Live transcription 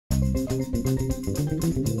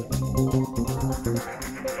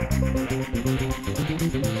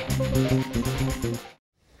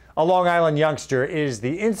A Long Island youngster is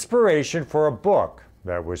the inspiration for a book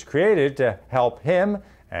that was created to help him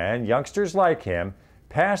and youngsters like him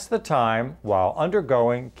pass the time while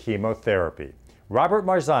undergoing chemotherapy. Robert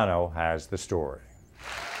Marzano has the story.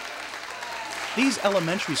 These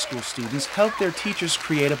elementary school students helped their teachers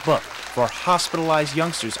create a book for hospitalized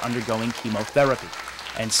youngsters undergoing chemotherapy,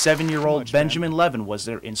 and 7-year-old Benjamin Levin was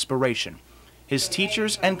their inspiration. His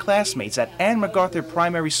teachers and classmates at Ann MacArthur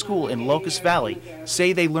Primary School in Locust Valley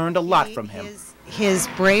say they learned a lot from him. His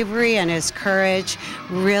bravery and his courage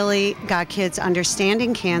really got kids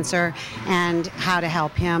understanding cancer and how to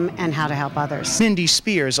help him and how to help others. Cindy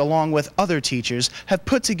Spears, along with other teachers, have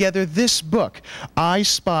put together this book, I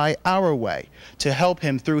Spy Our Way, to help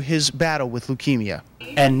him through his battle with leukemia.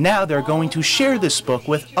 And now they're going to share this book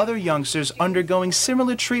with other youngsters undergoing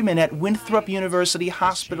similar treatment at Winthrop University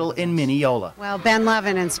Hospital in Mineola. Well, Ben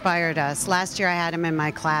Levin inspired us. Last year I had him in my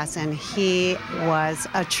class and he was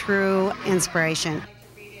a true inspiration.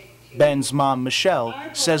 Ben's mom, Michelle,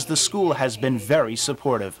 says the school has been very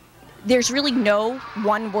supportive. There's really no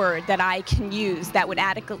one word that I can use that would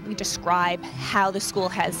adequately describe how the school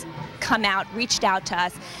has come out, reached out to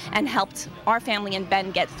us, and helped our family and Ben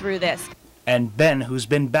get through this. And Ben, who's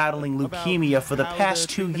been battling leukemia for the past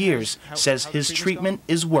 2 years, says his treatment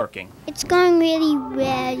is working. It's going really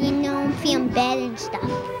well, you know, I'm feeling better and stuff.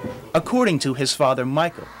 According to his father,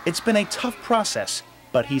 Michael, it's been a tough process,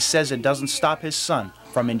 but he says it doesn't stop his son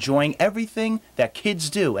from enjoying everything that kids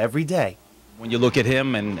do every day. When you look at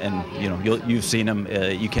him and you know, you've seen him,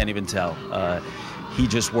 you can't even tell. He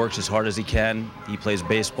just works as hard as he can. He plays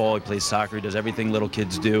baseball, he plays soccer, he does everything little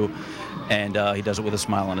kids do, and he does it with a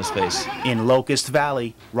smile on his face. In Locust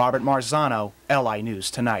Valley, Robert Marzano, LI News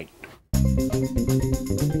Tonight.